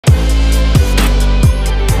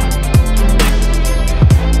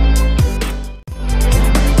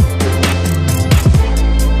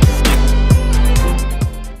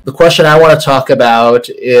question I want to talk about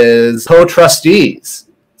is co-trustees.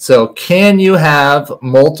 So can you have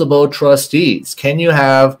multiple trustees? Can you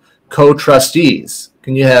have co-trustees?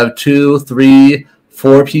 Can you have 2, 3,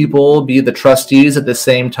 4 people be the trustees at the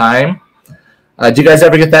same time? Do you guys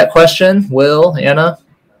ever get that question, Will, Anna?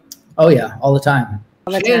 Oh, yeah, all the time.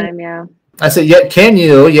 All the time, yeah. I said, yeah, can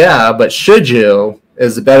you? Yeah, but should you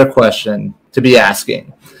is a better question to be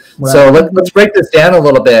asking. Right. So let's break this down a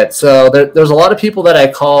little bit. So there's a lot of people that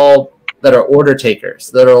I call that are order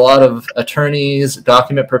takers. There are a lot of attorneys,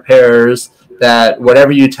 document preparers that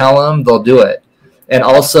whatever you tell them, they'll do it. And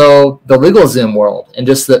also the LegalZoom world and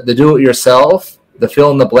just the do-it-yourself, the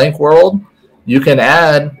fill-in-the-blank world, you can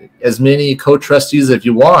add as many co-trustees if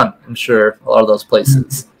you want, I'm sure, a lot of those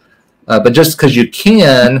places. But just because you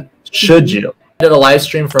can, should you? I did a live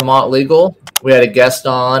stream for Mott Legal. We had a guest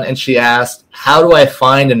on, and she asked, how do I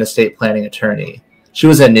find an estate planning attorney? She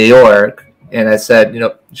was in New York, and I said,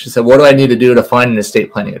 she said, what do I need to do to find an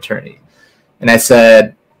estate planning attorney? And I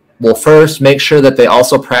said, well, first, make sure that they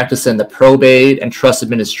also practice in the probate and trust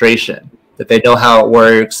administration, that they know how it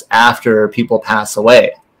works after people pass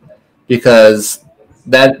away, because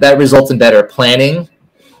that results in better planning.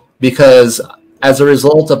 Because as a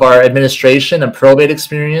result of our administration and probate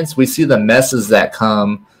experience, we see the messes that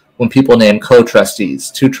come when people name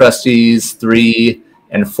co-trustees, 2 trustees, 3,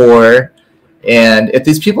 and 4. And if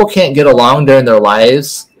these people can't get along during their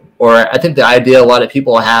lives, or I think the idea a lot of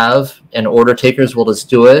people have, and order takers will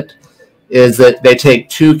just do it, is that they take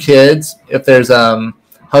 2 kids. If there's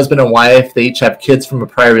husband and wife, they each have kids from a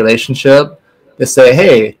prior relationship. They say,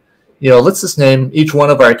 hey, let's just name each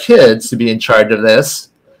one of our kids to be in charge of this.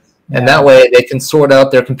 And that way they can sort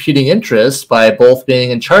out their competing interests by both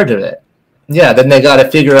being in charge of it. Yeah, then they got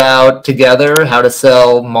to figure out together how to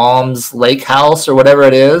sell mom's lake house or whatever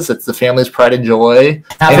it is. It's the family's pride and joy.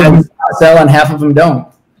 Half of them sell and half of them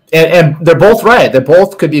don't. And they're both right. They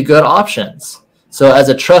both could be good options. So as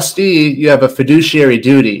a trustee, you have a fiduciary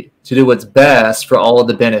duty to do what's best for all of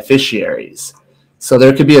the beneficiaries. So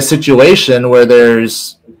there could be a situation where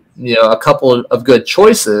there's a couple of good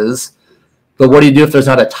choices, but what do you do if there's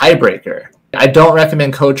not a tiebreaker? I don't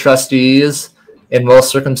recommend co-trustees in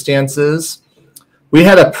most circumstances. We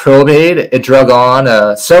had a probate. It drug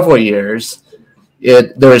on several years.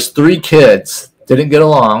 There was 3 kids, didn't get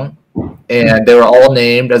along, and they were all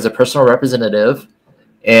named as a personal representative.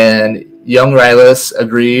 And young Rilus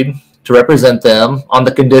agreed to represent them on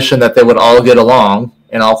the condition that they would all get along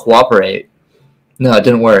and all cooperate. No, it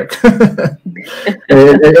didn't work.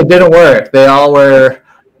 it didn't work. They all were,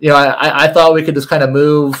 I thought we could just kind of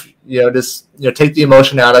move, take the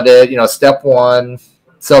emotion out of it. Step 1,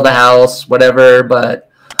 sell the house, whatever.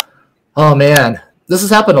 But, oh, man, this has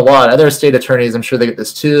happened a lot. Other estate attorneys, I'm sure they get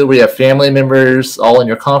this too, where you have family members all in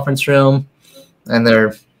your conference room, and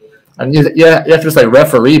you have to just like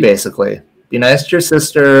referee, basically. Be nice to your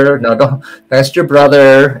sister. No, don't. Nice to your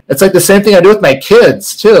brother. It's like the same thing I do with my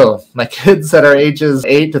kids, too. My kids that are ages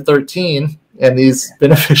 8 to 13, and these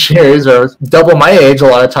beneficiaries are double my age a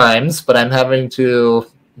lot of times, but I'm having to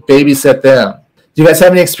babysit them. Do you guys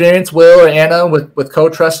have any experience, Will or Anna, with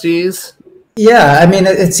co-trustees? Yeah, I mean,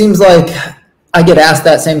 it seems like I get asked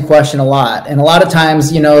that same question a lot. And a lot of times,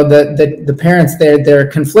 the parents, they're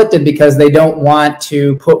conflicted because they don't want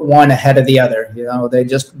to put one ahead of the other.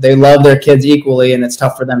 They love their kids equally, and it's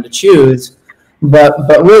tough for them to choose. But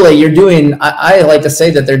really, I like to say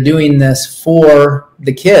that they're doing this for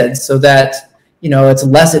the kids so that, it's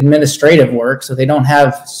less administrative work, so they don't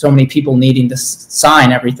have so many people needing to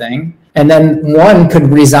sign everything. And then one could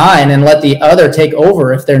resign and let the other take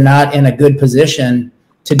over if they're not in a good position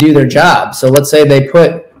to do their job. So let's say they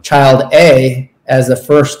put child A as the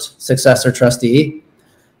first successor trustee,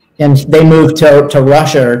 and they move to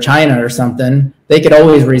Russia or China or something, they could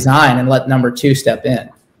always resign and let number 2 step in.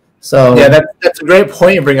 So yeah, that's a great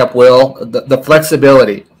point you bring up, Will, the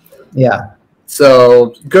flexibility. Yeah.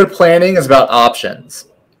 So good planning is about options.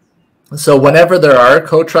 So whenever there are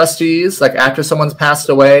co-trustees, like after someone's passed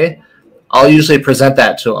away, I'll usually present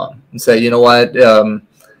that to them and say, you know what,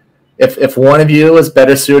 if one of you is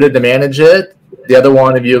better suited to manage it, the other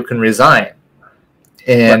one of you can resign.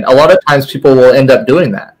 And a lot of times people will end up doing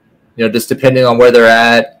that, just depending on where they're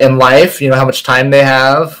at in life, how much time they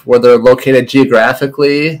have, where they're located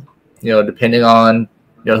geographically, depending on,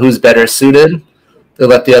 who's better suited, they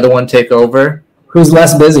let the other one take over. Who's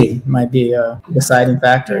less busy might be a deciding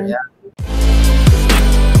factor, yeah.